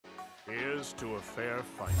Here's to a fair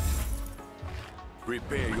fight.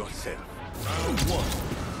 Prepare yourself. Round one.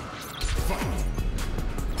 Fight.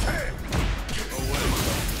 Take. Away.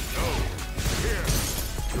 Go. Here.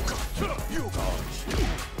 You got. You got.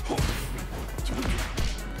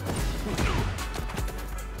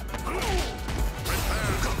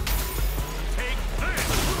 Take this.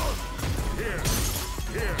 Here.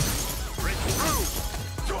 Here. Break through.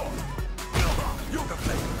 You can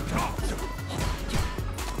play.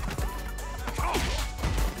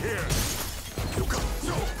 Here. You got.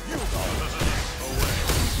 You got. Away.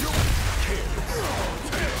 You can't.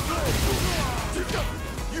 You got.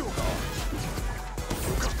 You got.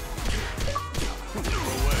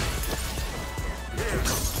 Away. Here.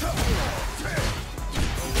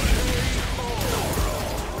 Away.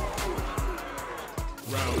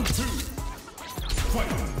 Round two.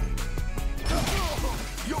 Fight.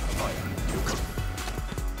 You fight. You got.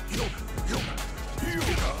 You got.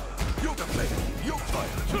 You can play. You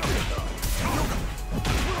fight.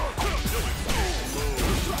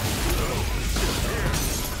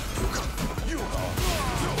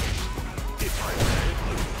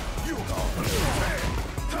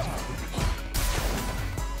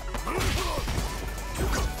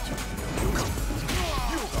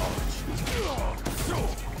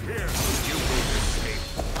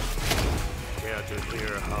 Care to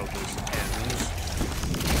hear how this ends?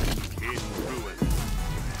 In ruin.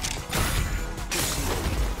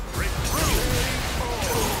 Break through!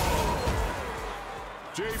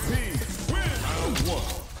 JP, win! Round one.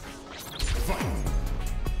 Fight!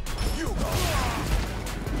 You go!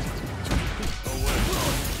 Away!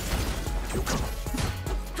 You go!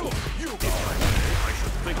 Go! You go! I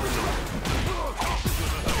should think we're not.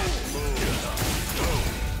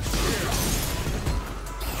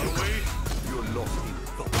 Away! You're lost in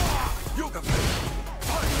thought. You can play!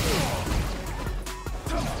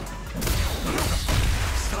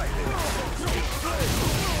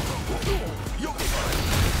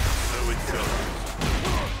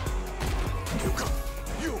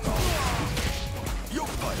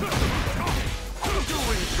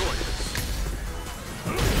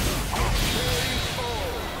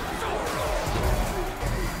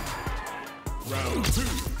 Round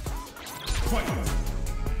two. Fight.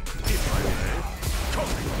 If I may,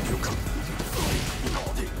 come. You come.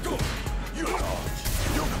 Go. You go.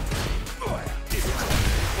 You come.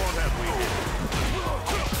 What have we here?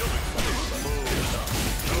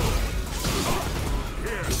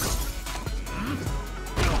 Here.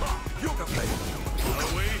 You can play.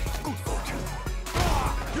 Away. Good fortune.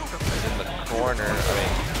 You can play. In the corner. I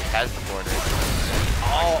mean, has the corner.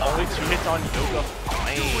 Oh, only 2 hits on Yoga.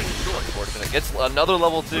 Fine. Unfortunate. Gets another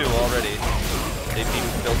level 2 already. They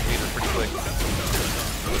built meter pretty quick.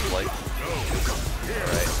 Looks like.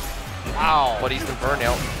 Alright. Wow. But he's the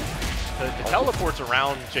burnout. The teleports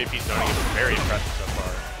around JP's zoning is very impressive so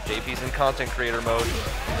far. JP's in content creator mode.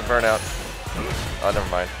 The burnout. Oh, never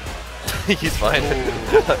mind. He's fine.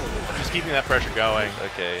 Just keeping that pressure going.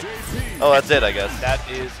 Okay. Oh, that's it, I guess. That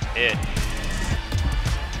is it.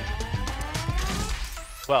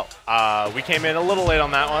 Well, we came in a little late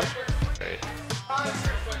on that one. Great.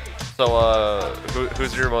 So,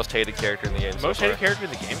 who's your most hated character in the game? Most hated character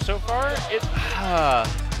in the game so far?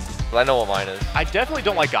 Well, I know what mine is. I definitely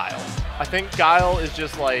don't like Guile. I think Guile is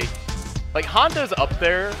just like Honda's up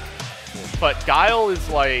there, but Guile is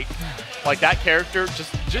like that character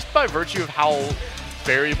just by virtue of how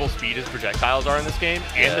variable speed his projectiles are in this game,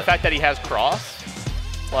 and the fact that he has cross,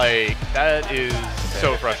 like that is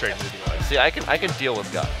so frustrating to deal with. See, I can deal with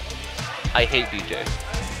Guile. I hate DJ.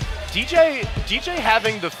 DJ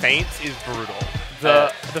having the feints is brutal.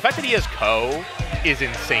 The fact that he has Ko is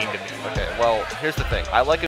insane to me. Okay, well, here's the thing. I like